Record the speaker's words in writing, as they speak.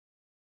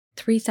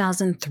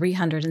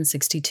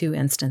3,362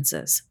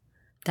 instances.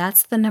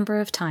 That's the number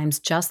of times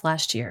just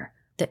last year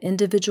that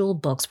individual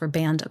books were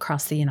banned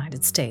across the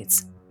United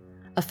States,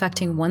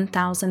 affecting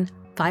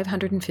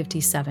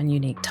 1,557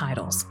 unique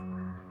titles.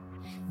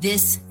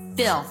 This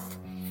filth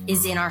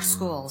is in our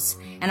schools,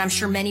 and I'm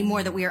sure many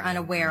more that we are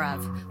unaware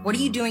of. What are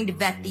you doing to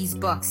vet these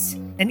books?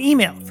 An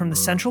email from the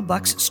Central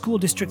Bucks School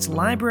District's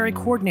library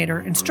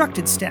coordinator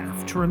instructed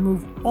staff to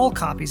remove all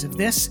copies of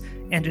this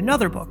and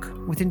another book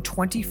within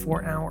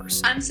 24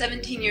 hours. I'm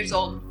 17 years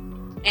old,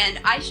 and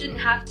I shouldn't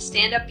have to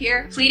stand up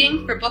here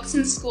pleading for books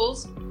in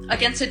schools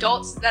against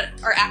adults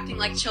that are acting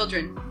like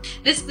children.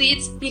 This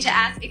leads me to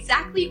ask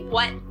exactly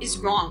what is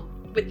wrong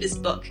with this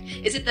book.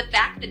 Is it the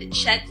fact that it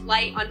sheds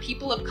light on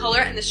people of color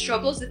and the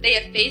struggles that they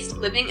have faced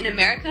living in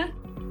America?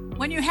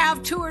 When you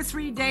have 2 or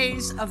 3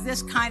 days of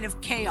this kind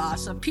of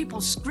chaos, of people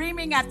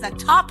screaming at the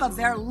top of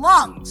their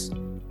lungs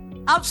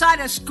outside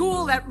a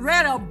school that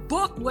read a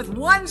book with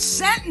one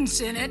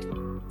sentence in it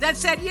that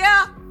said,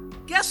 yeah,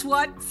 guess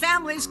what?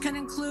 Families can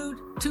include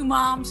 2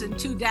 moms and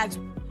 2 dads.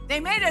 They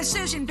made a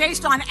decision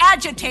based on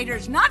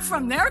agitators, not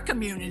from their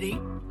community,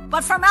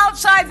 but from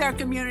outside their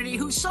community,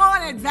 who saw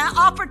an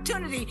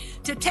opportunity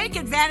to take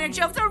advantage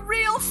of the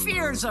real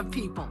fears of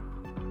people.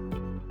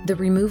 The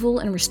removal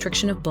and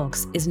restriction of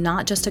books is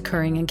not just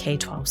occurring in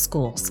K-12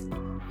 schools.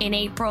 In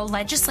April,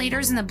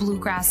 legislators in the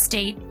Bluegrass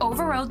state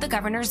overrode the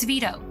governor's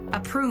veto,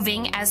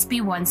 approving SB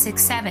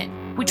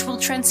 167, which will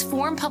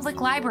transform public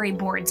library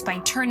boards by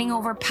turning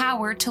over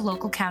power to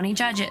local county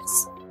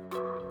judges.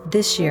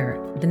 This year,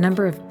 the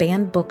number of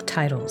banned book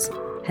titles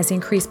has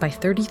increased by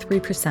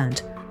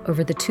 33%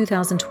 over the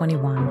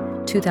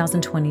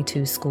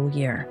 2021-2022 school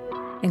year,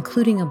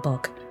 including a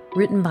book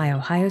written by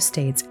Ohio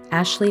State's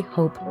Ashley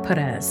Hope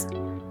Perez.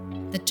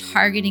 The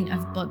targeting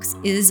of books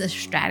is a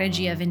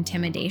strategy of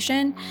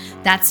intimidation.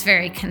 That's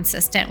very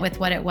consistent with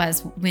what it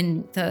was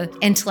when the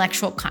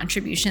intellectual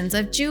contributions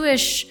of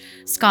Jewish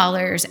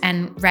scholars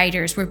and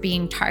writers were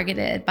being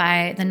targeted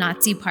by the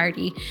Nazi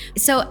Party.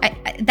 So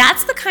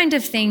that's the kind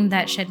of thing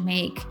that should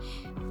make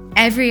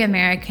every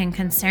American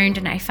concerned,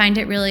 and I find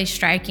it really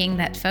striking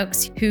that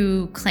folks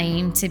who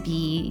claim to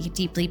be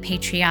deeply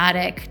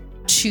patriotic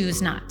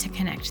choose not to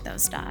connect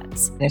those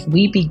dots. If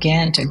we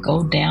begin to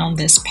go down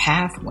this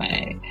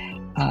pathway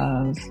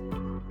of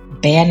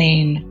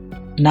banning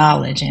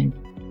knowledge and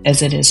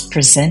as it is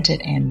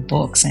presented in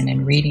books and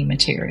in reading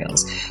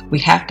materials, we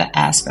have to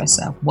ask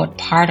ourselves, what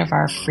part of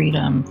our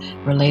freedom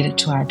related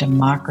to our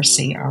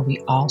democracy are we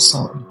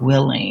also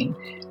willing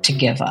to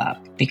give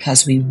up?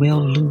 Because we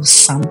will lose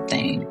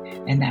something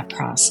in that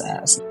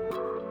process.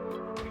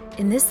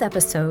 In this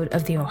episode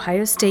of the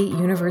Ohio State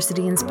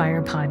University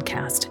Inspire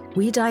podcast,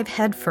 we dive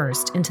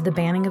headfirst into the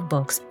banning of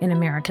books in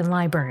American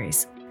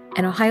libraries.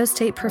 An Ohio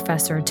State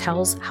professor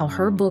tells how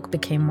her book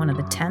became one of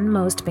the 10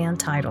 most banned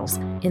titles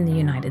in the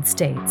United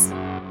States.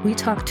 We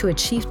talk to a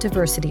chief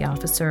diversity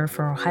officer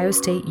for Ohio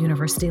State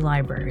University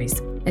Libraries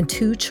and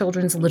 2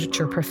 children's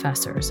literature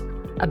professors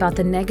about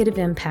the negative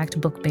impact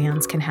book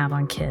bans can have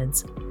on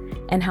kids,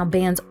 and how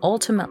bans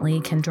ultimately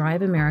can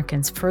drive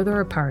Americans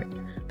further apart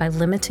by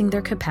limiting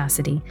their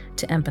capacity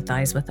to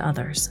empathize with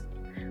others.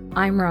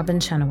 I'm Robin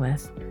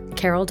Chenoweth.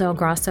 Carol Del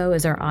Grosso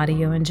is our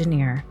audio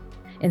engineer.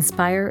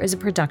 Inspire is a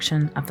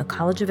production of the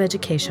College of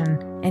Education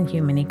and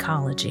Human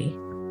Ecology.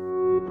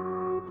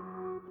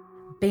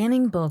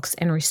 Banning books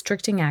and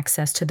restricting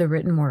access to the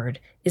written word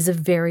is a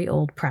very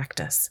old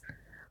practice.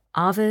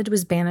 Ovid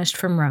was banished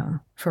from Rome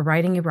for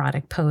writing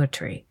erotic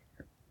poetry.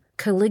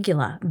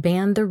 Caligula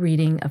banned the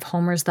reading of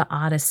Homer's The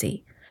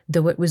Odyssey,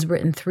 though it was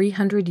written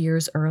 300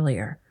 years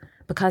earlier,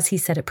 because he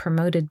said it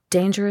promoted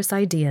dangerous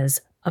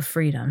ideas of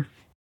freedom.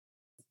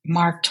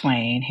 Mark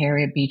Twain,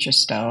 Harriet Beecher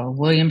Stowe,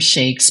 William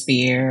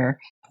Shakespeare,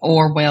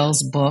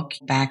 Orwell's book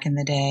back in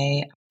the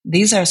day.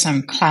 These are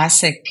some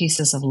classic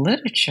pieces of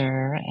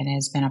literature and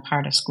has been a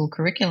part of school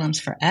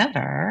curriculums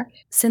forever.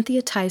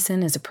 Cynthia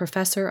Tyson is a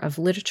professor of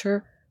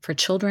literature for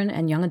children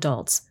and young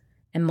adults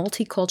and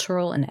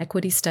multicultural and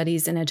equity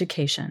studies in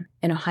education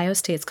in Ohio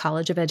State's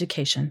College of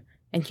Education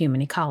and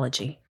Human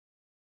Ecology.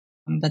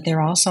 But there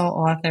are also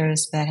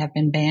authors that have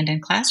been banned in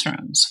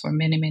classrooms for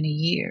many, many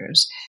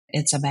years.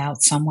 It's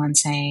about someone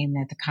saying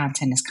that the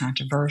content is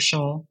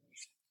controversial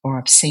or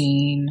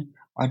obscene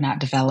or not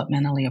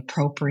developmentally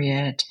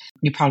appropriate.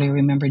 You probably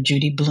remember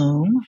Judy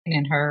Blume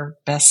in her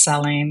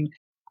best-selling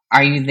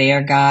Are You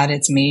There, God?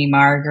 It's Me,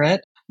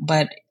 Margaret.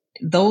 But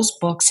those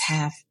books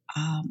have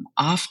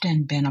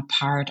often been a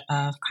part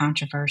of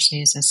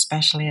controversies,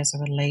 especially as it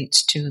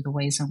relates to the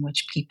ways in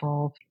which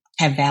people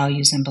have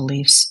values and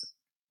beliefs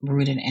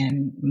rooted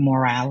in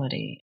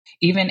morality.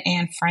 Even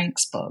Anne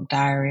Frank's book,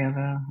 Diary of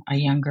a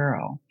Young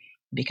Girl,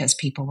 because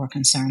people were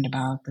concerned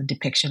about the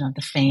depiction of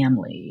the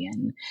family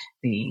and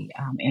the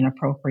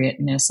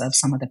inappropriateness of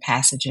some of the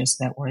passages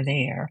that were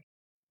there.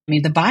 I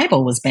mean, the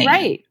Bible was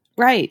banned.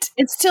 Right.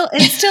 It still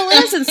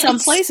is in some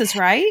places,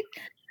 right?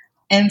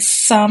 In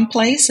some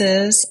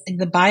places,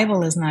 the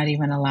Bible is not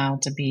even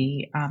allowed to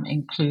be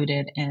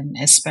included, and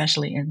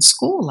especially in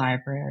school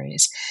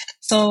libraries.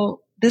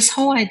 So This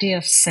whole idea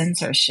of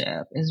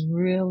censorship is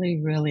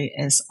really, really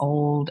as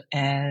old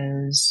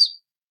as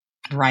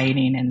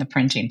writing and the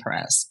printing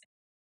press.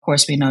 Of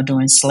course, we know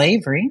during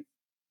slavery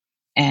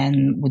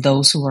and with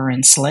those who were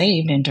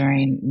enslaved and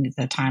during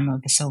the time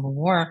of the Civil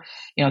War,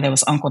 there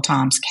was Uncle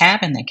Tom's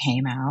Cabin that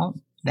came out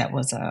that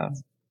was a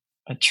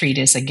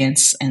treatise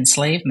against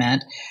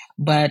enslavement,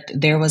 but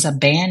there was a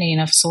banning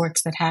of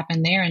sorts that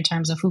happened there in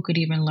terms of who could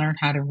even learn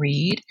how to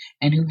read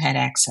and who had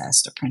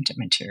access to printed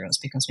materials,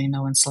 because we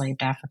know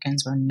enslaved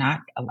Africans were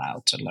not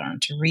allowed to learn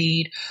to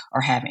read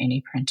or have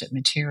any printed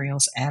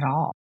materials at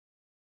all.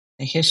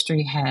 The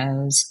history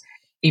has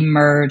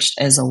emerged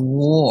as a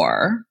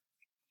war,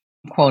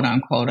 quote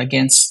unquote,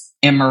 against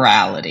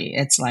immorality.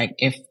 It's like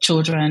if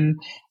children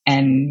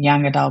and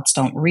young adults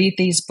don't read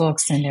these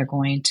books, then they're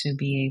going to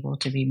be able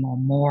to be more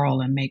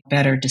moral and make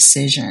better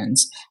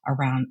decisions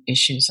around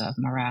issues of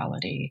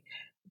morality.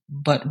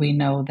 But we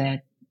know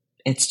that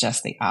it's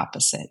just the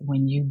opposite.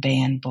 When you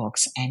ban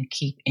books and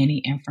keep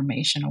any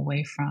information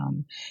away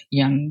from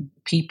young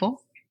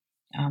people,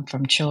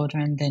 from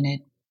children, then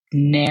it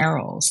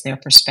narrows their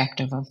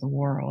perspective of the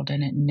world,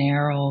 and it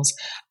narrows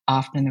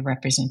often the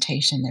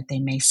representation that they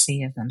may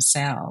see of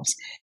themselves.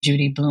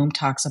 Judy Blume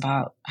talks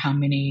about how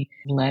many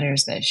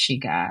letters that she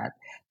got,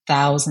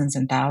 thousands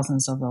and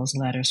thousands of those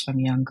letters from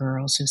young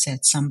girls who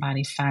said,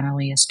 somebody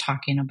finally is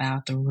talking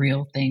about the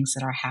real things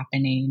that are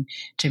happening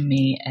to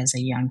me as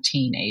a young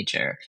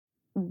teenager.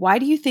 Why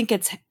do you think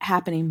it's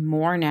happening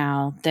more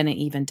now than it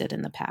even did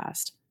in the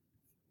past?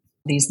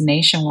 These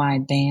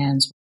nationwide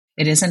bans,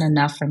 it isn't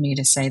enough for me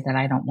to say that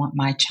I don't want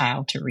my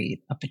child to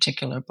read a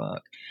particular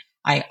book.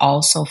 I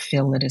also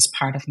feel it is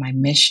part of my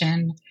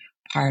mission,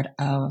 part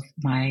of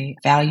my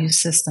value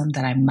system,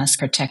 that I must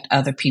protect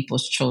other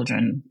people's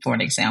children, for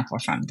an example,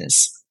 from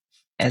this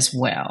as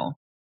well.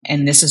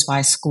 And this is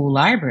why school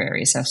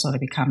libraries have sort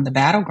of become the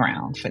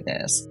battleground for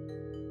this.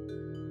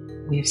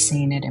 We've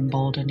seen it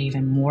emboldened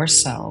even more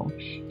so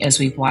as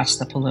we've watched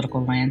the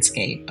political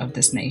landscape of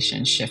this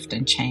nation shift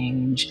and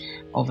change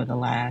over the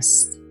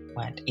last,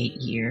 8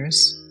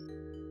 years?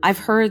 I've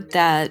heard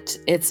that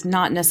it's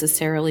not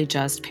necessarily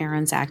just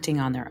parents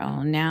acting on their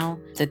own now,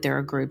 that there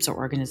are groups or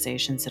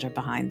organizations that are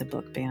behind the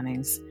book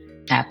bannings.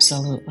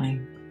 Absolutely.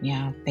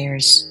 Yeah,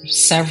 there's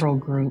several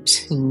groups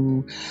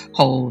who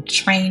hold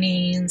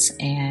trainings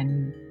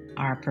and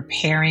are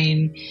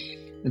preparing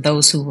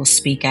those who will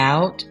speak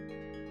out.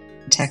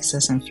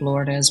 Texas and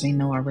Florida, as we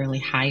know, are really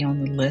high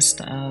on the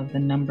list of the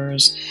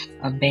numbers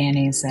of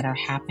bannings that are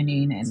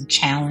happening and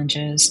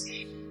challenges.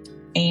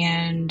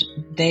 And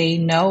they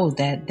know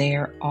that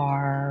there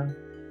are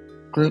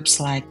groups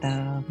like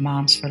the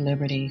Moms for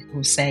Liberty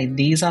who say,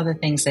 these are the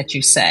things that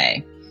you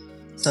say.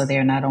 So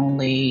they're not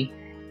only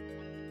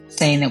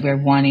saying that we're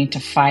wanting to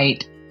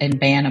fight and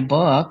ban a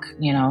book,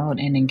 and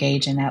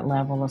engage in that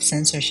level of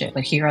censorship,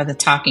 but here are the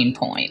talking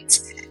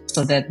points,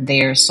 so that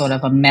there's sort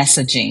of a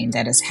messaging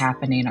that is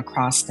happening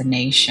across the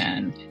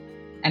nation.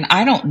 And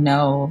I don't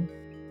know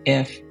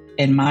if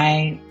in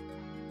my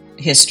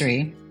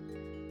history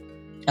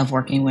of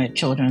working with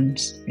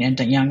children's and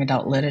young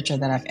adult literature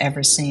that I've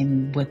ever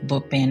seen with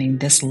book banning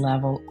this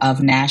level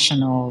of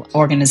national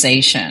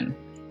organization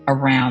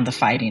around the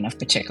fighting of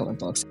particular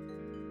books.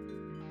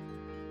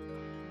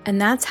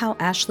 And that's how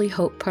Ashley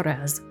Hope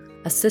Perez,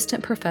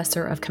 assistant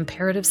professor of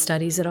comparative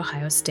studies at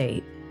Ohio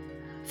State,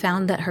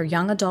 found that her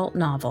young adult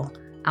novel,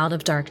 Out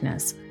of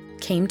Darkness,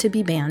 came to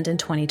be banned in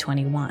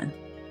 2021.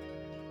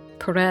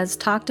 Perez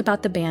talked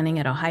about the banning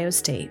at Ohio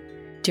State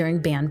during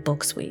Banned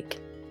Books Week.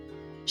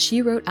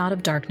 She wrote Out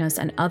of Darkness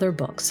and other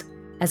books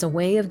as a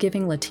way of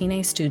giving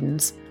Latina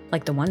students,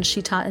 like the ones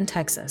she taught in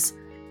Texas,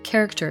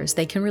 characters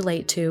they can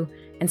relate to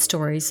and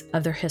stories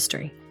of their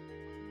history.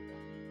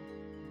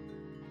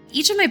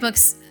 Each of my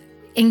books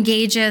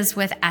engages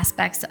with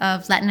aspects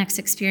of Latinx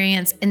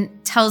experience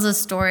and tells a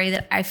story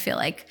that I feel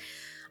like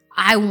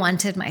I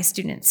wanted my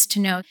students to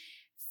know.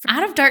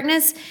 Out of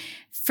Darkness,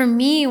 for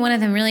me, one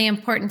of the really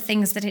important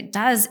things that it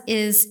does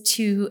is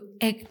to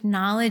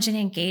acknowledge and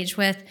engage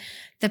with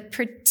the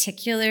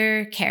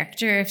particular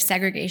character of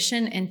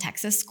segregation in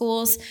Texas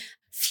schools.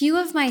 Few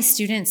of my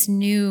students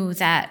knew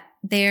that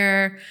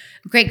their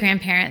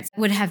great-grandparents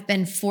would have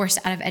been forced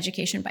out of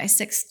education by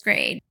 6th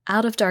grade.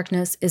 Out of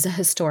Darkness is a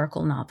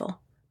historical novel,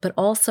 but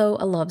also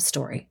a love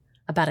story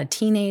about a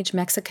teenage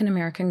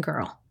Mexican-American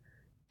girl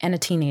and a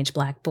teenage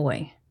Black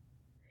boy.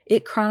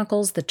 It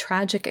chronicles the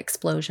tragic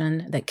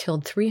explosion that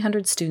killed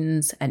 300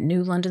 students at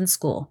New London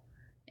School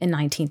in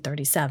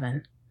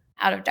 1937.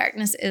 Out of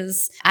Darkness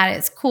is, at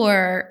its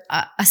core,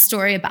 a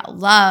story about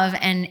love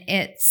and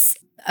its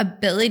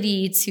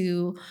ability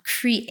to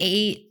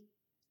create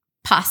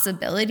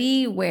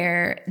possibility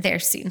where there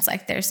seems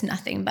like there's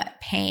nothing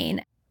but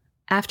pain.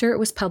 After it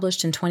was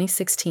published in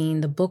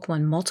 2016, the book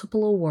won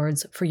multiple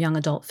awards for young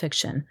adult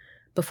fiction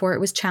before it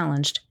was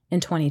challenged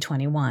in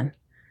 2021.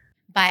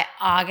 By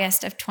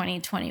August of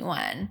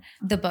 2021,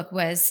 the book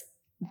was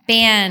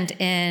banned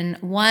in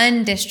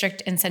one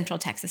district in Central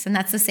Texas, and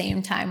that's the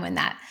same time when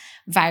that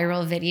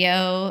viral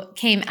video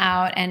came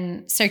out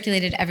and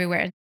circulated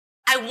everywhere.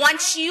 I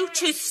want you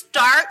to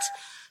start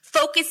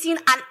focusing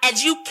on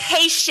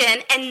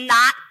education and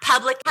not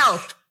public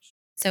health.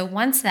 So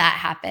once that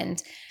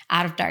happened,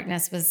 Out of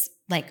Darkness was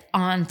like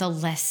on the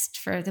list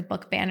for the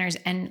book banners,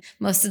 and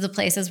most of the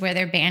places where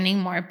they're banning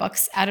more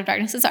books, Out of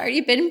Darkness has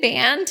already been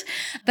banned.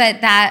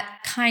 But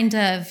that kind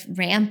of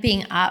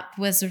ramping up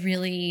was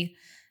really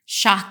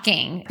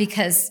shocking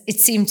because it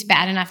seemed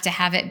bad enough to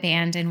have it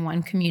banned in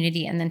one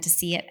community and then to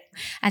see it.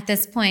 At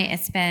this point,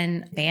 it's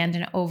been banned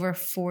in over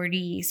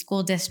 40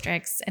 school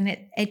districts, and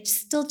it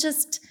still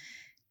just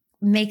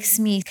makes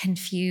me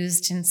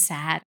confused and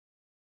sad.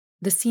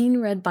 The scene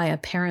read by a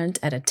parent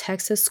at a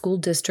Texas school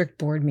district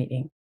board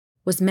meeting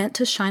was meant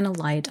to shine a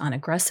light on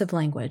aggressive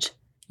language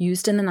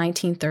used in the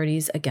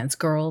 1930s against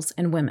girls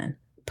and women,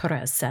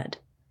 Perez said,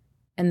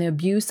 and the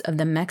abuse of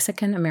the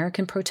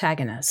Mexican-American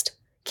protagonist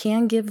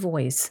can give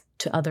voice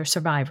to other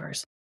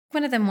survivors.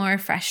 One of the more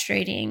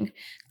frustrating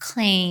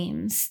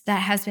claims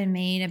that has been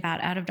made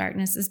about Out of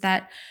Darkness is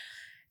that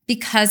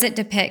because it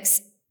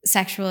depicts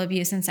sexual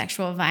abuse and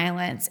sexual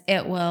violence,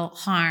 it will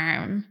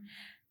harm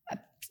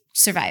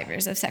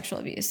survivors of sexual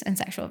abuse and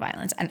sexual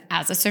violence. And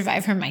as a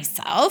survivor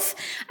myself,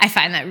 I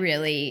find that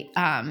really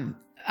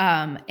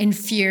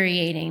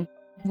infuriating.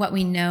 What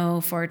we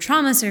know for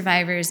trauma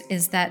survivors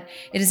is that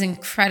it is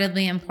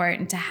incredibly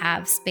important to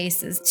have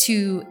spaces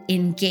to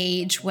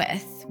engage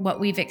with what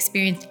we've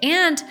experienced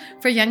and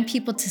for young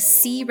people to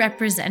see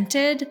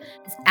represented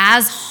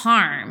as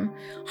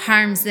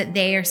harms that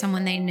they or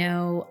someone they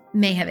know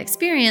may have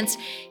experienced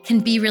can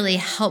be really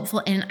helpful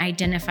in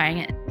identifying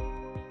it.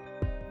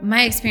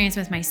 My experience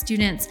with my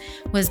students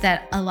was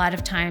that a lot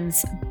of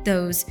times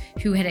those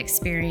who had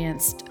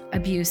experienced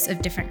abuse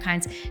of different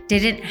kinds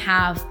didn't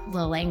have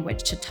the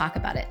language to talk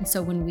about it. And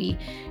so when we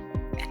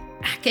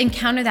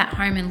encounter that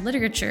harm in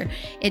literature,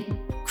 it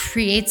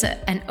creates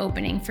an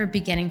opening for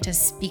beginning to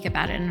speak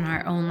about it in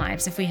our own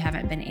lives if we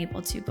haven't been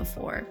able to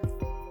before.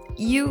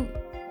 You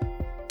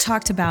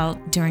talked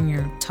about during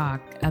your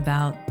talk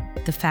about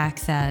the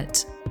fact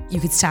that you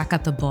could stack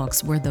up the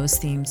books where those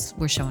themes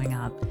were showing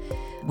up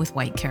with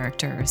white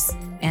characters,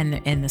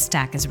 and the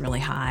stack is really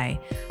high.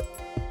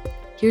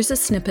 Here's a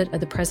snippet of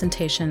the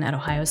presentation at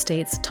Ohio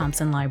State's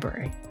Thompson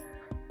Library.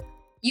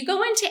 You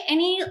go into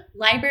any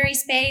library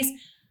space,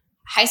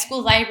 high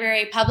school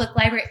library, public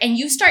library, and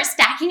you start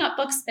stacking up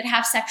books that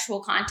have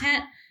sexual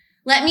content.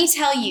 Let me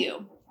tell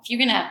you, if you're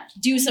gonna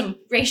do some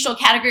racial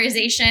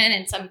categorization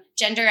and some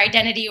gender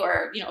identity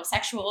or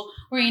sexual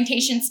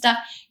orientation stuff,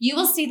 you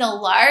will see the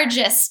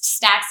largest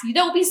stacks.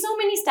 There will be so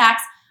many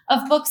stacks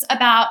of books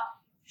about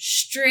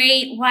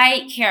straight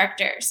white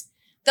characters.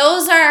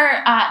 Those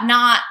are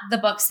not the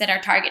books that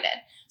are targeted.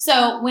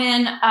 So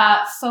when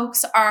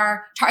folks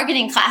are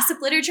targeting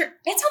classic literature,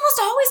 it's almost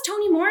always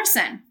Toni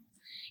Morrison.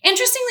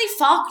 Interestingly,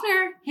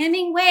 Faulkner,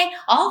 Hemingway,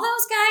 all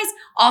those guys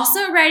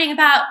also writing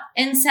about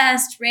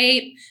incest,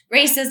 rape,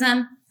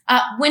 racism.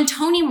 When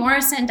Toni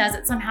Morrison does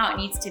it, somehow it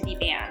needs to be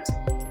banned.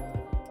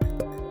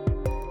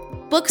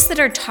 Books that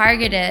are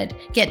targeted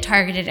get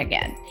targeted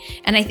again.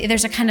 And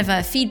there's a kind of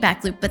a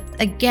feedback loop. But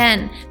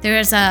again, there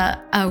is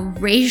a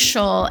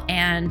racial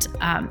and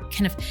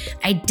kind of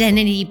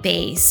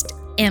identity-based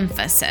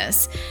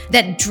emphasis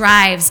that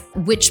drives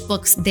which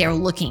books they're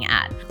looking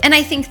at. And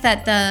I think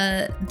that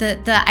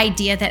the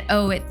idea that,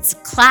 it's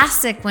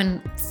classic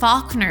when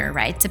Faulkner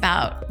writes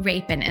about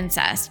rape and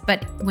incest,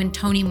 but when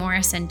Toni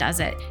Morrison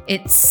does it,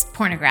 it's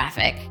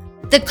pornographic.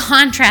 The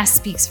contrast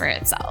speaks for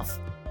itself.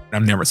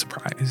 I'm never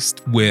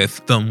surprised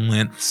with the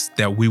lengths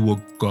that we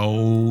will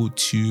go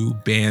to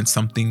ban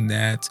something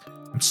that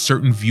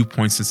certain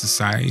viewpoints in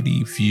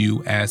society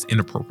view as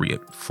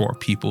inappropriate for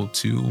people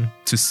to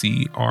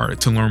see or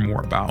to learn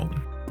more about.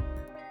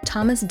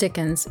 Thomas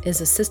Dickens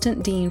is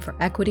Assistant Dean for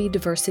Equity,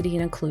 Diversity,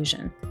 and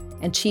Inclusion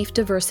and Chief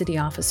Diversity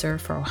Officer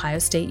for Ohio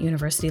State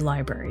University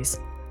Libraries.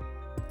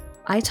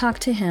 I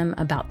talked to him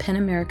about PEN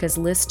America's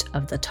list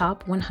of the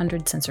top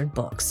 100 censored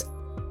books.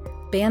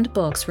 Banned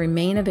books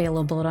remain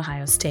available at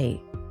Ohio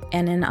State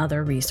and in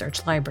other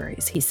research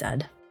libraries, he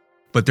said.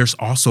 But there's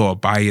also a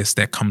bias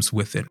that comes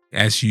with it.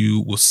 As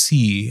you will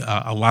see,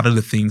 a lot of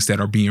the things that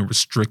are being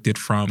restricted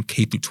from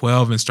K through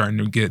 12 and starting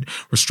to get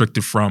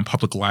restricted from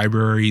public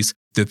libraries,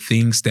 the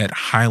things that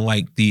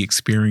highlight the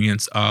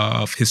experience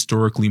of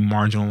historically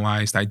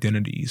marginalized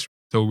identities.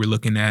 So we're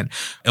looking at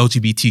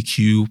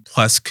LGBTQ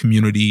plus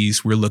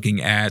communities. We're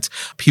looking at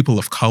people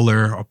of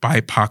color or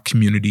BIPOC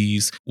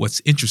communities. What's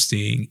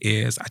interesting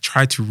is I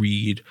tried to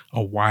read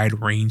a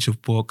wide range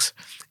of books,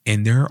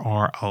 and there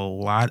are a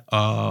lot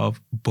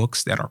of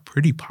books that are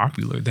pretty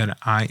popular that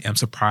I am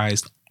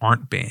surprised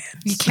aren't banned.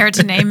 You care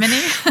to name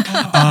any?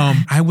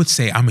 I would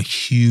say I'm a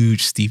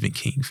huge Stephen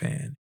King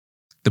fan.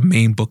 The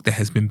main book that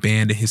has been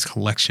banned in his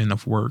collection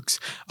of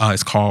works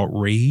is called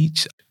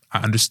Rage. I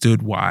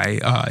understood why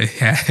it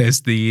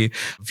has the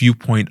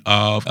viewpoint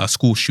of a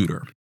school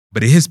shooter,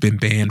 but it has been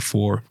banned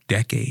for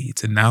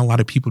decades. And now a lot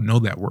of people know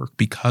that work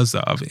because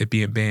of it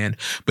being banned.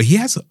 But he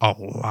has a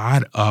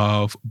lot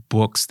of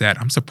books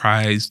that I'm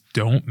surprised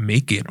don't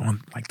make it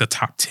on like the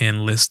top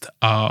 10 list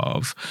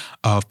of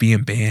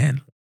being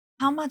banned.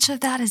 How much of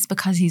that is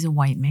because he's a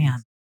white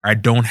man? I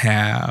don't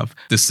have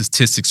the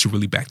statistics to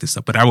really back this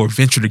up, but I would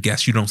venture to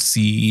guess you don't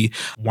see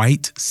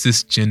white,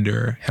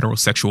 cisgender,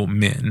 heterosexual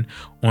men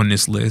on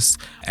this list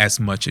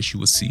as much as you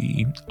would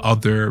see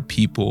other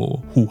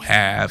people who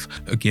have,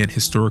 again,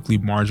 historically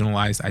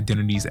marginalized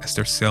identities as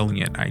their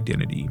salient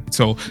identity.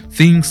 So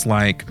things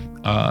like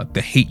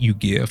The Hate You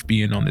Give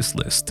being on this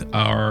list,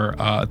 or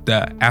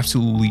The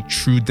Absolutely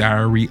True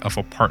Diary of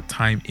a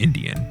Part-Time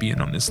Indian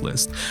being on this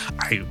list.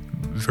 I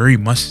very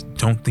much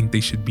don't think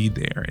they should be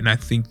there. And I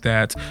think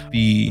that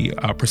the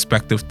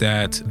perspective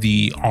that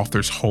the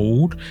authors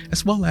hold,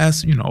 as well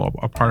as,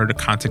 a part of the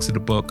context of the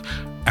book,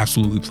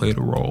 absolutely played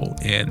a role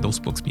in those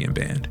books being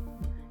banned.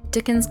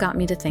 Dickens got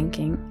me to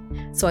thinking,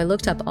 so I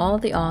looked up all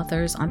the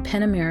authors on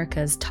PEN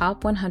America's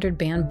Top 100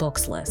 Banned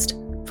Books list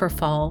for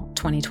fall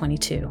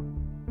 2022.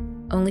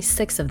 Only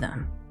 6 of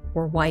them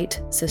were white,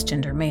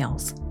 cisgender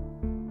males.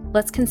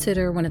 Let's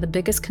consider one of the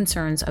biggest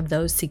concerns of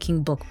those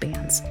seeking book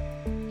bans: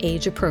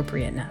 age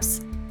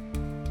appropriateness.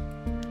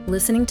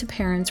 Listening to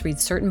parents read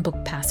certain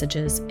book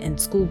passages in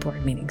school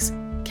board meetings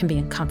can be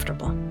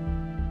uncomfortable.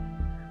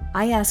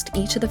 I asked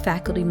each of the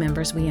faculty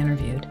members we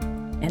interviewed,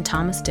 and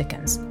Thomas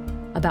Dickens,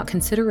 about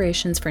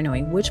considerations for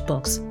knowing which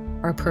books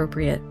are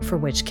appropriate for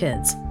which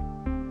kids.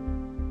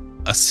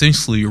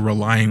 Essentially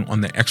relying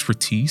on the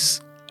expertise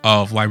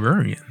of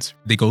librarians.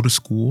 They go to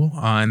school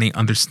and they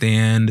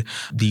understand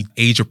the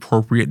age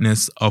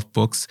appropriateness of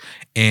books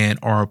and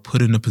are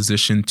put in a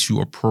position to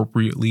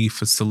appropriately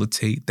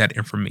facilitate that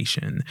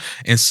information.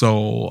 And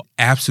so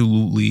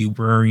absolutely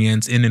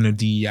librarians in a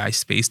DEI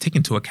space take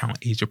into account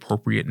age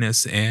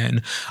appropriateness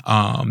and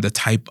the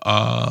type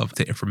of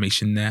the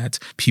information that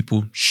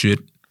people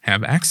should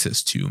have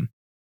access to.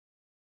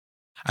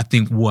 I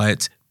think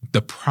what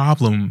the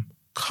problem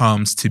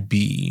comes to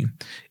be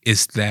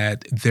is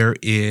that there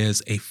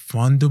is a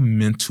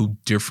fundamental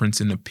difference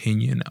in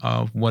opinion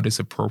of what is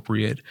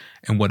appropriate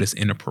and what is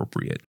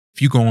inappropriate.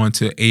 If you go on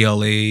to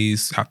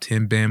ALA's top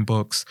 10 banned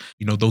books,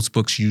 those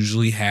books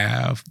usually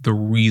have the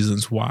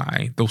reasons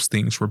why those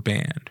things were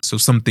banned. So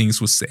some things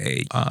would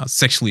say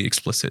sexually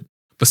explicit,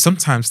 but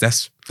sometimes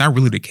that's not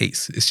really the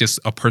case. It's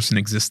just a person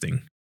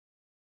existing.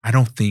 I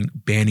don't think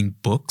banning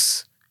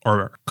books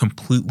or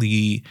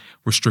completely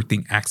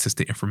restricting access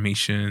to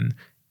information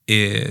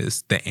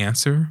is the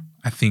answer.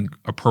 I think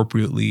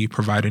appropriately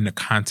providing a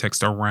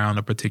context around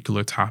a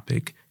particular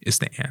topic is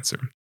the answer.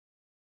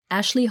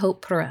 Ashley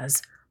Hope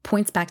Perez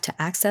points back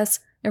to access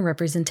and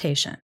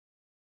representation.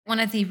 One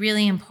of the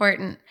really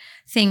important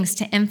things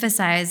to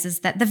emphasize is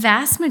that the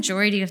vast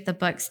majority of the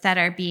books that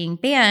are being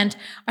banned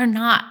are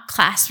not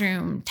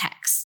classroom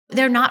texts.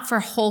 They're not for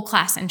whole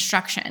class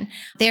instruction.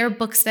 They're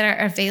books that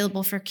are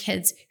available for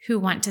kids who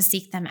want to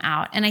seek them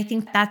out. And I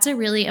think that's a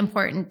really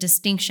important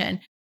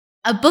distinction.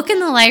 A book in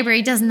the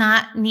library does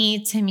not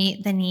need to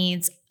meet the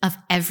needs of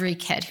every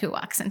kid who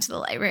walks into the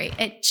library.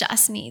 It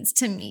just needs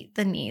to meet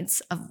the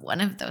needs of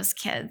one of those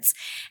kids.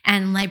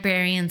 And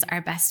librarians are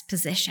best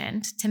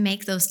positioned to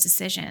make those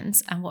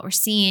decisions. And what we're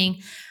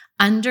seeing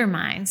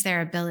undermines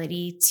their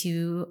ability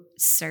to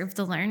serve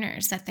the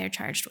learners that they're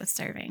charged with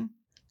serving.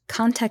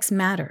 Context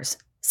matters,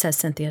 says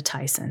Cynthia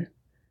Tyson.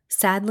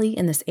 Sadly,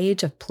 in this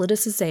age of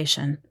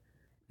politicization,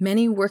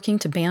 many working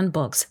to ban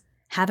books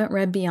haven't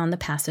read beyond the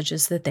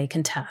passages that they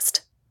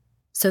contest,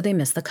 so they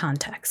miss the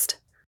context.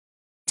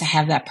 To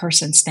have that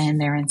person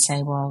stand there and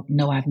say, well,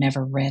 no, I've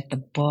never read the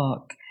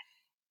book,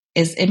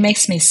 it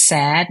makes me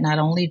sad, not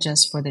only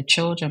just for the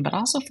children, but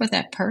also for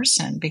that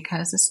person,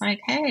 because it's like,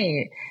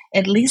 hey,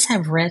 at least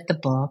have read the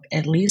book,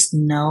 at least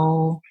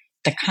know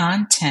the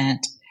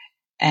content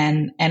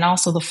and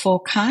also the full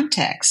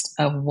context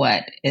of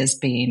what is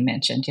being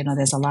mentioned.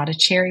 There's a lot of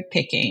cherry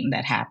picking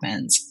that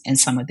happens in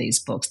some of these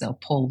books. They'll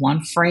pull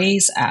one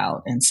phrase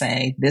out and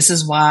say, this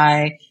is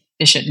why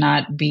it should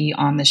not be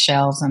on the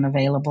shelves and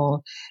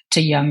available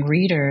to young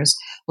readers,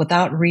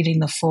 without reading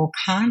the full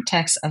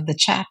context of the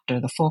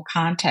chapter, the full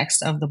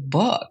context of the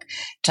book,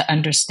 to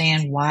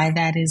understand why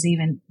that is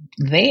even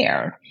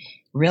there,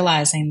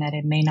 realizing that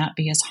it may not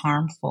be as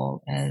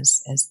harmful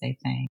as they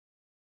think.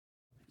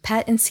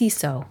 Pat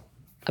Enciso,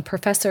 a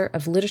professor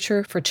of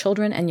literature for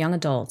children and young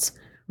adults,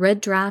 read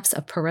drafts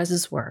of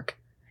Perez's work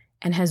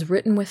and has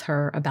written with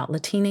her about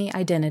Latina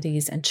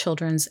identities in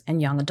children's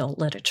and young adult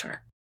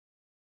literature.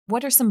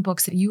 What are some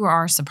books that you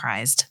are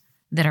surprised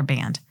that are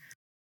banned?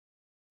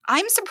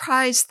 I'm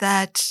surprised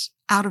that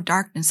Out of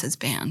Darkness is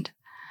banned.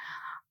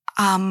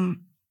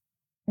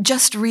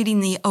 Just reading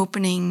the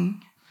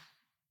opening,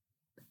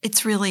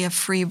 it's really a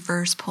free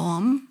verse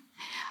poem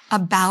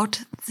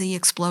about the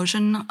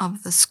explosion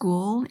of the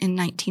school in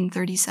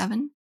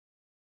 1937.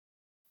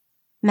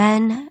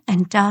 Men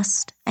and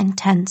dust and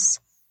tents.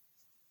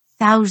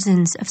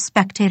 Thousands of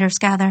spectators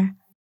gather,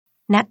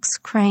 necks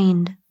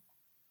craned.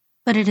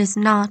 But it is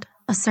not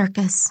a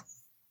circus,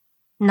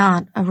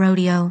 not a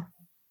rodeo.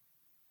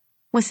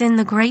 Within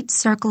the great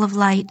circle of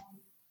light,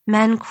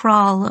 men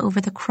crawl over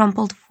the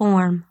crumpled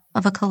form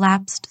of a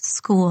collapsed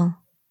school.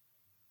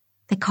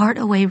 They cart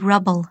away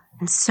rubble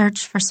and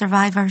search for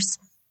survivors,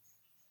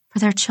 for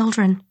their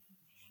children,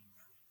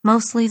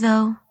 Mostly,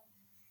 though,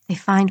 they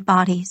find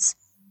bodies.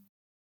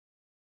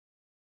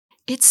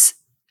 It's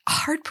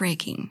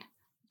heartbreaking,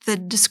 the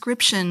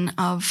description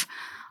of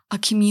a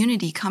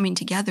community coming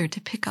together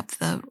to pick up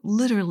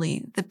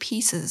literally the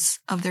pieces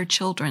of their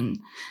children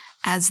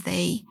as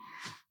they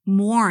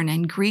mourn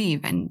and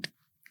grieve and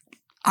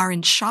are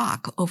in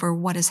shock over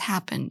what has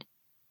happened.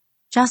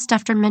 Just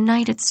after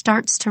midnight, it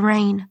starts to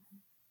rain,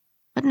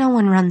 but no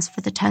one runs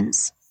for the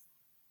tents.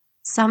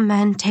 Some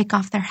men take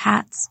off their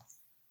hats.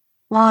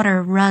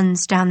 Water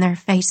runs down their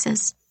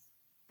faces,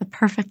 the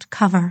perfect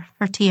cover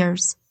for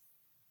tears.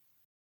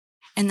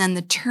 And then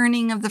the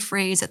turning of the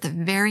phrase at the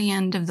very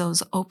end of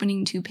those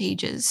opening 2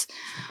 pages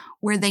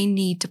where they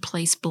need to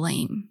place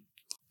blame.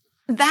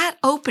 That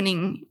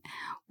opening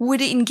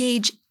would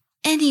engage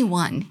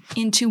anyone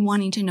into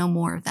wanting to know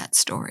more of that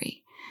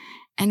story.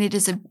 And it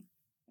is a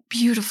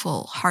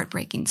beautiful,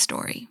 heartbreaking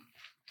story.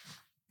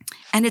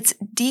 And it's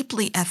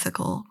deeply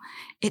ethical.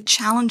 It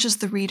challenges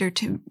the reader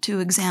to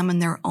examine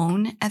their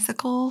own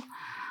ethical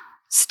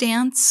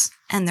stance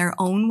and their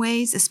own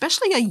ways,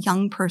 especially a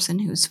young person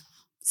who's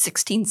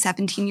 16,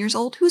 17 years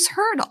old, who's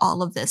heard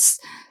all of this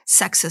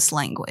sexist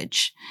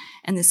language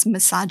and this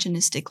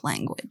misogynistic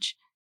language.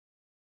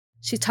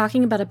 She's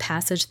talking about a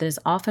passage that is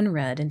often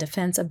read in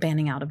defense of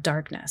banning Out of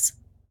Darkness.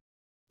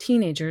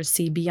 Teenagers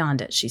see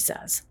beyond it, she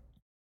says.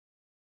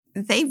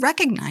 They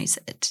recognize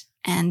it,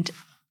 and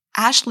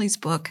Ashley's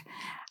book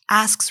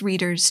asks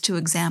readers to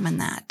examine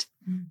that,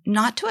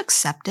 not to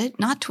accept it,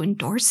 not to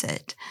endorse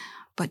it,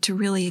 but to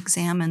really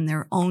examine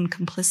their own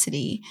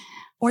complicity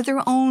or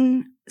their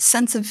own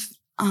sense of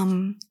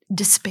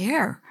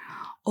despair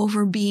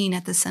over being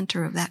at the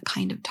center of that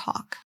kind of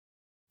talk.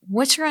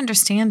 What's your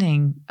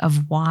understanding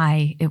of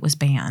why it was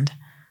banned?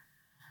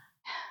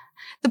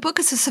 The book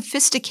is a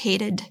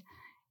sophisticated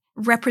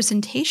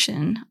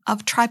representation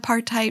of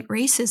tripartite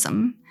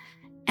racism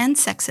and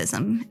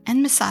sexism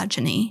and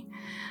misogyny,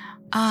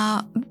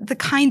 the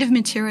kind of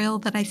material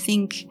that I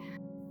think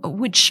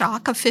would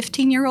shock a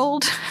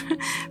 15-year-old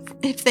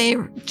if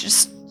they're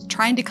just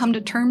trying to come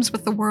to terms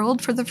with the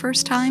world for the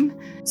first time.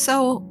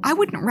 So I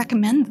wouldn't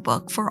recommend the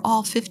book for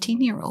all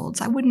 15-year-olds.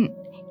 I wouldn't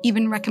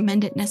even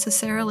recommend it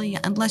necessarily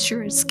unless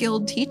you're a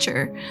skilled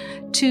teacher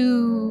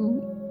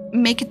to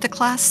make it the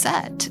class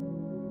set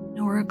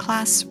or a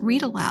class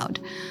read aloud.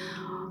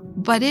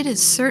 But it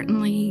is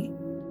certainly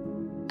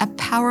a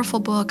powerful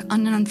book,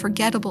 an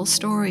unforgettable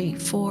story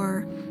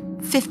for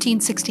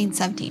 15, 16,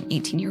 17,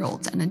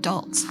 18-year-olds and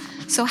adults.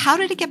 So how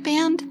did it get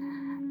banned?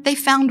 They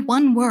found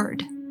one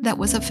word that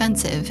was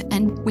offensive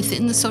and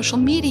within the social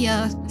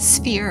media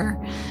sphere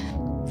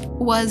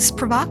was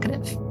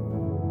provocative.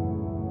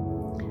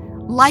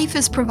 Life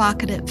is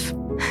provocative.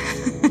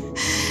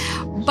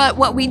 But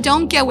what we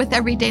don't get with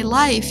everyday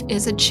life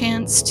is a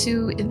chance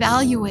to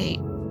evaluate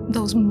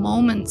those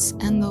moments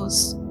and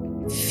those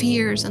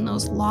fears and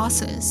those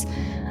losses.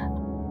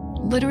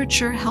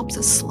 Literature helps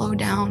us slow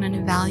down and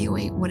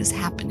evaluate what is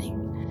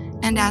happening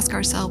and ask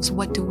ourselves,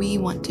 what do we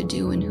want to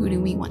do and who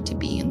do we want to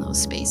be in those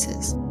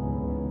spaces?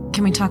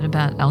 Can we talk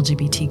about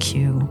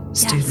LGBTQ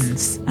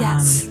students?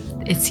 Yes.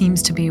 It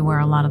seems to be where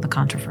a lot of the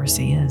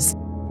controversy is.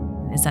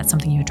 Is that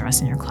something you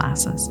address in your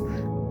classes?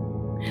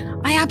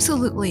 I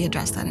absolutely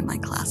address that in my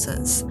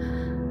classes.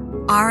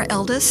 Our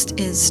eldest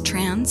is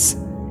trans,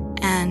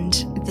 and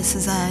this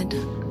is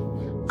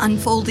an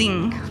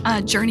unfolding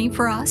journey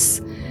for us,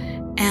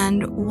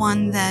 and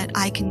one that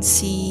I can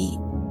see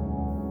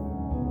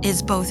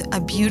is both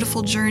a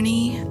beautiful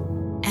journey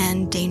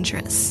and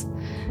dangerous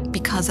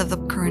because of the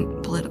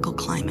current political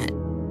climate.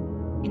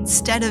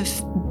 Instead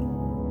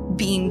of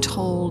being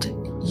told,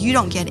 you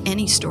don't get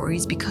any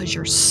stories because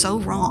you're so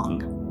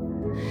wrong,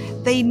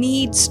 they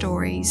need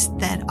stories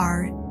that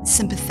are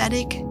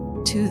sympathetic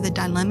to the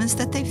dilemmas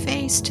that they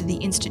face, to the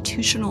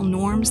institutional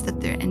norms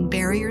and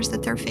barriers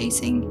that they're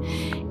facing.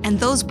 And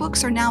those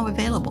books are now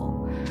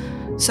available.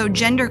 So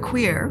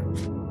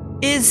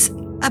Genderqueer is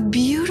a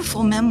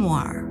beautiful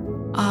memoir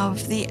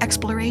of the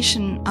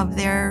exploration of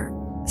their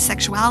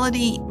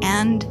sexuality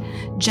and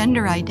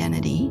gender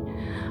identity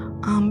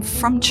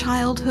from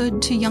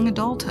childhood to young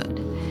adulthood.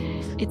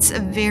 It's a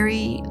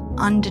very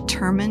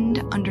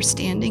undetermined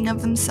understanding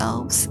of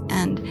themselves,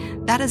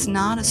 and that is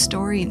not a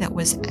story that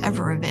was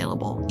ever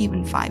available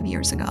even 5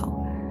 years ago.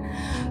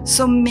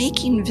 So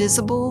making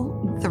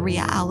visible the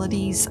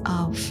realities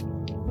of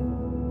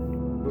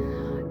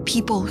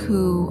people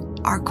who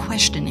are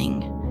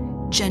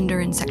questioning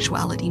gender and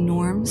sexuality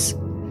norms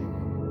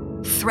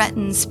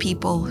threatens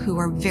people who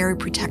are very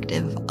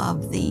protective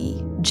of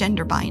the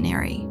gender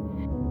binary.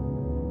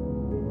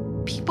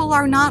 People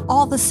are not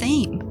all the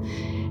same.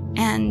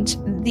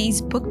 And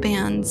these book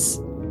bans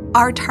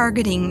are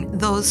targeting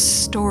those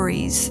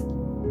stories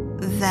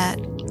that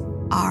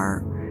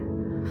are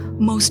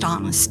most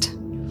honest,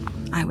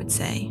 I would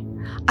say.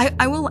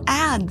 I will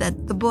add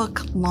that the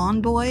book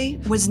Lawn Boy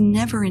was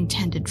never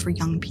intended for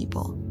young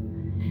people.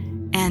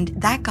 And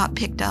that got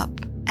picked up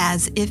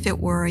as if it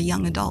were a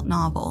young adult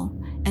novel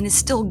and is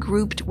still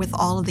grouped with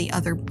all of the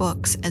other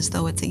books as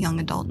though it's a young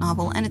adult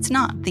novel. And it's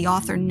not. The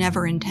author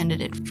never intended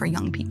it for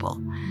young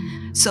people.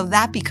 So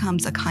that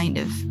becomes a kind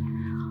of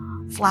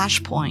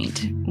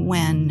flashpoint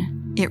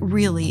when it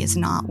really is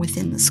not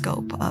within the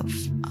scope of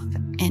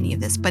any of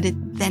this, but it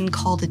then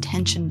called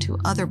attention to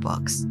other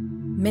books.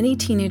 Many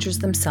teenagers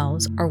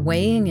themselves are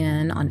weighing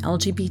in on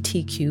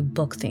LGBTQ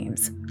book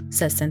themes,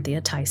 says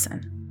Cynthia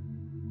Tyson.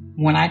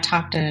 When I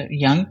talk to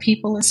young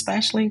people,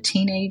 especially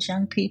teenage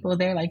young people,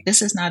 they're like,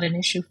 this is not an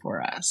issue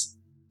for us.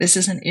 This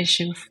is an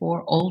issue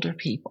for older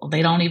people.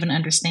 They don't even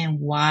understand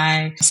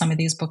why some of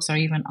these books are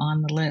even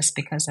on the list,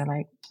 because they're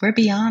like, we're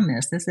beyond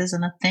this. This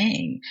isn't a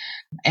thing.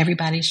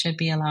 Everybody should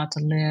be allowed to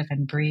live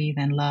and breathe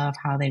and love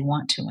how they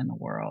want to in the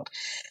world.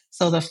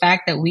 So the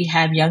fact that we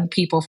have young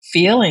people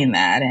feeling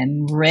that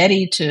and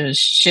ready to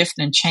shift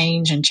and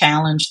change and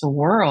challenge the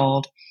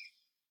world,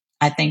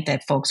 I think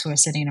that folks who are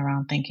sitting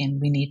around thinking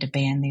we need to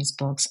ban these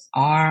books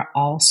are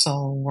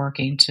also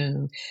working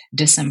to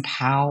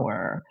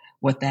disempower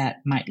what that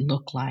might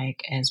look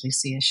like as we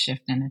see a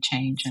shift and a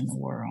change in the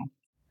world.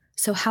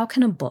 So how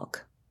can a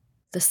book,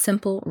 the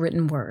simple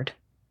written word,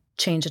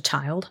 change a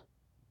child?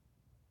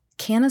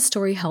 Can a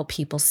story help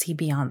people see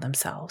beyond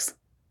themselves?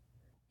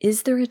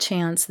 Is there a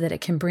chance that it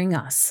can bring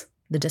us,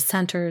 the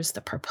dissenters,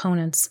 the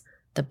proponents,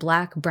 the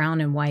black, brown,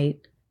 and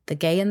white, the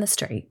gay and the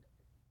straight,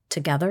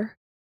 together?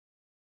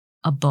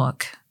 A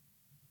book.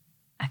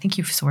 I think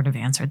you've sort of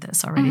answered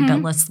this already,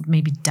 but let's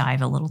maybe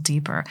dive a little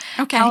deeper.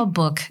 Okay. How a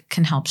book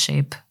can help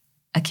shape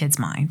a kid's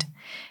mind.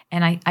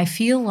 And I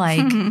feel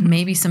like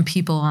maybe some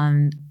people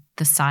on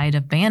the side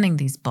of banning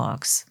these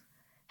books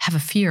have a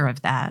fear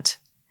of that.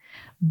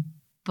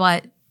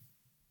 But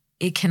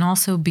it can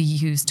also be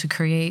used to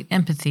create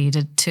empathy,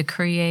 to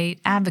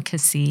create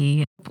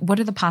advocacy. What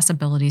are the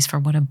possibilities for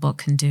what a book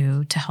can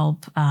do to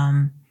help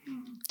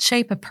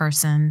shape a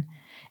person?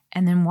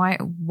 And then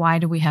why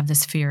do we have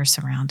this fear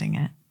surrounding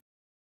it?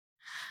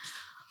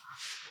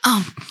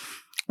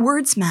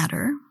 Words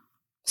matter.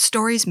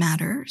 Stories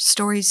matter.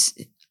 Stories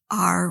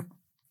are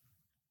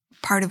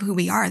part of who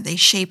we are. They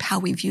shape how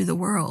we view the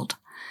world.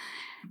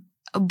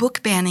 A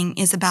book banning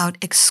is about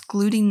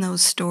excluding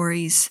those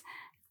stories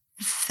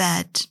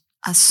that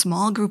a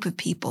small group of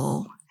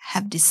people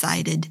have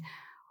decided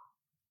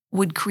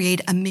would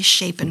create a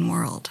misshapen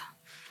world.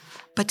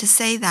 But to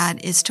say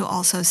that is to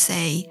also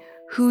say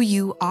who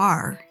you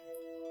are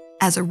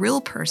as a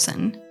real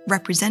person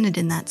represented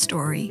in that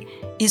story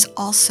is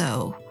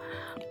also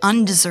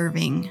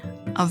undeserving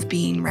of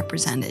being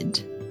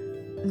represented.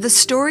 The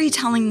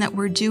storytelling that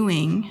we're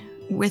doing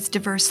with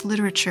diverse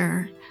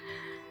literature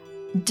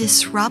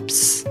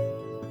disrupts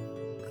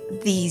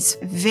these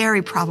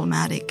very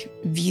problematic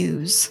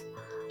views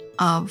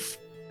of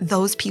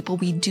those people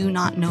we do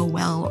not know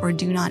well or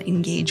do not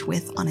engage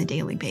with on a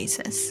daily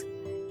basis.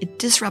 It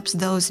disrupts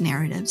those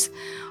narratives,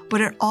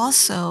 but it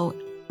also,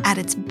 at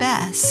its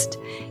best,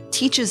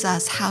 teaches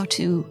us how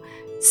to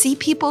see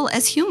people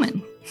as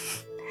human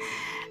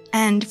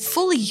and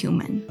fully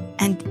human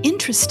and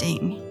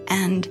interesting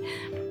and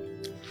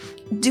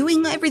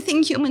doing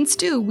everything humans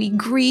do. We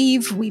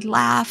grieve, we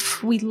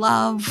laugh, we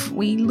love,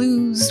 we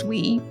lose,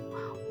 we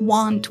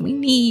want, we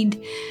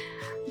need.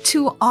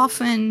 Too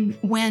often,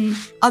 when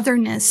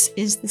otherness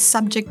is the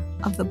subject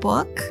of the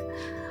book,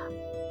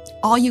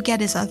 all you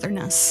get is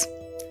otherness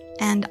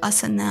and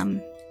us and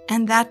them.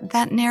 And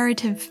that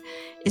narrative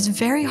is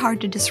very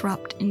hard to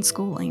disrupt in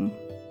schooling.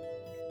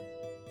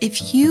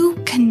 If you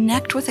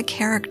connect with a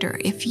character,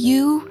 if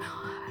you,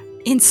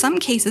 in some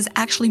cases,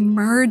 actually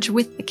merge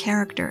with the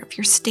character, if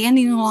you're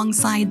standing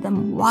alongside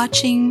them,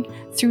 watching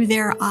through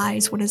their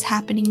eyes what is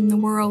happening in the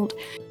world,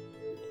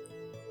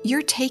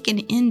 you're taken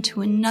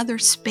into another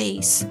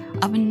space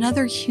of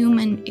another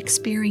human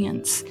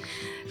experience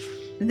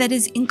that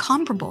is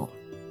incomparable.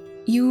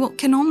 You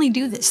can only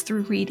do this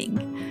through reading.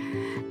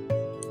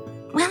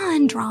 Well,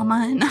 and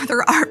drama and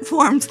other art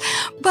forms,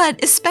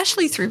 but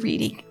especially through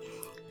reading.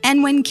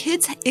 And when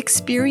kids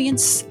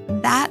experience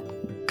that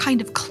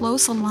kind of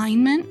close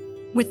alignment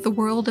with the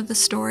world of the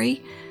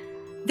story,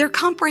 their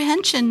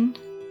comprehension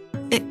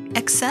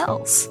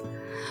excels.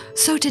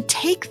 So to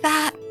take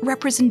that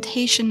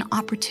representation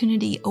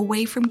opportunity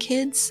away from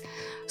kids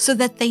so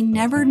that they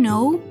never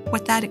know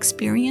what that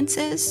experience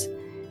is,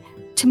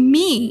 to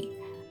me,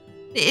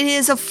 it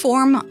is a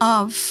form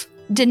of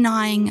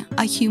denying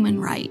a human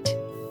right.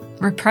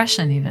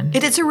 Repression, even.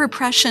 It is a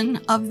repression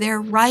of their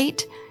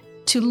right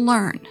to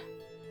learn.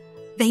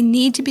 They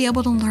need to be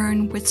able to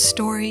learn with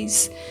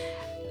stories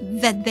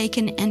that they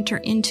can enter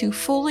into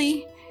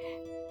fully.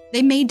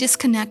 They may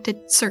disconnect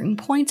at certain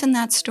points in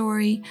that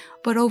story,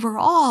 but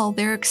overall,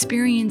 their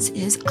experience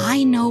is,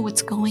 I know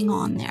what's going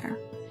on there.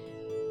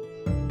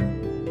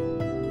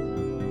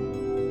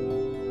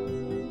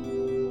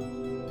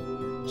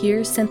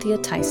 Here's Cynthia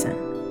Tyson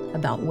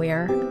about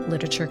where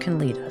literature can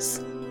lead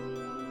us.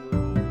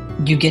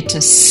 You get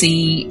to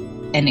see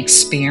and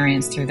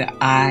experience through the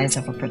eyes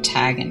of a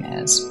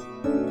protagonist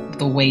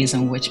the ways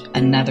in which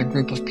another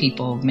group of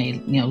people may,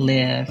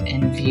 live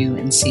and view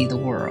and see the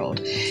world.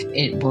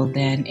 It will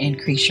then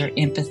increase your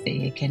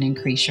empathy. It can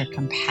increase your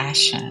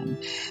compassion.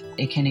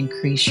 It can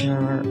increase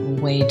your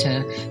way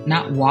to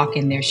not walk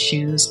in their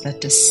shoes,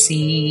 but to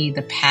see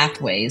the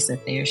pathways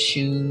that their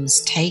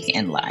shoes take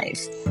in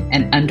life,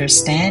 and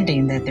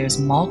understanding that there's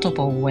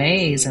multiple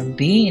ways of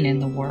being in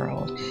the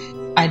world.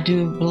 I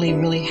do believe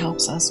really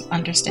helps us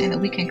understand that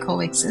we can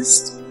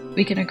coexist.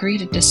 We can agree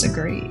to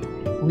disagree.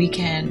 We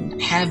can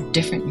have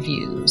different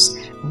views.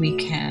 We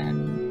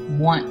can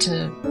want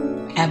to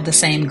have the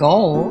same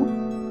goal,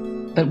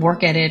 but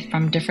work at it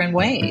from different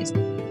ways.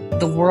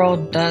 The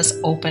world does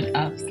open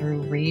up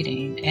through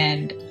reading,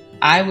 and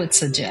I would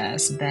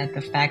suggest that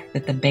the fact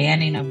that the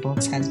banning of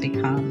books has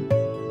become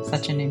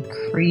such an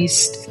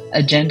increased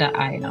agenda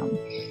item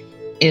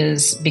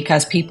is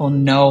because people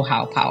know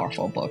how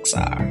powerful books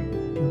are.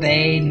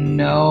 They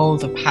know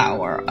the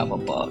power of a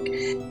book.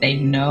 They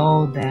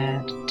know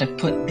that to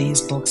put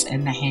these books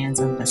in the hands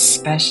of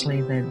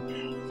especially the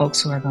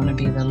folks who are going to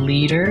be the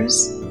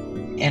leaders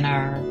in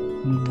our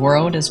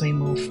world as we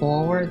move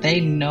forward, they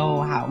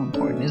know how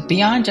important it is.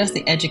 Beyond just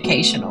the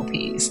educational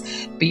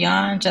piece,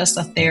 beyond just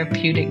a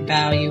therapeutic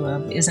value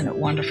of, isn't it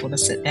wonderful to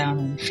sit down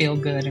and feel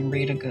good and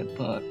read a good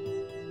book?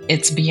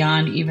 It's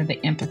beyond even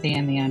the empathy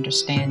and the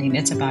understanding.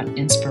 It's about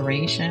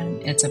inspiration.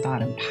 It's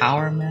about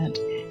empowerment.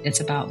 It's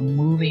about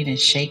moving and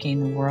shaking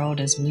the world,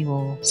 as we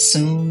will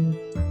soon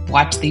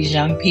watch these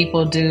young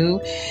people do,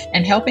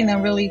 and helping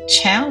them really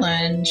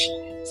challenge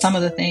some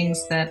of the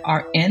things that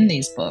are in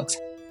these books.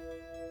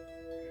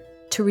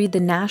 To read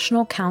the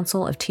National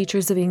Council of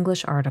Teachers of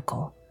English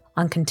article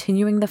on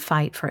continuing the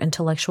fight for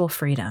intellectual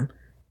freedom,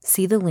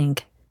 see the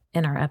link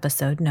in our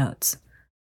episode notes.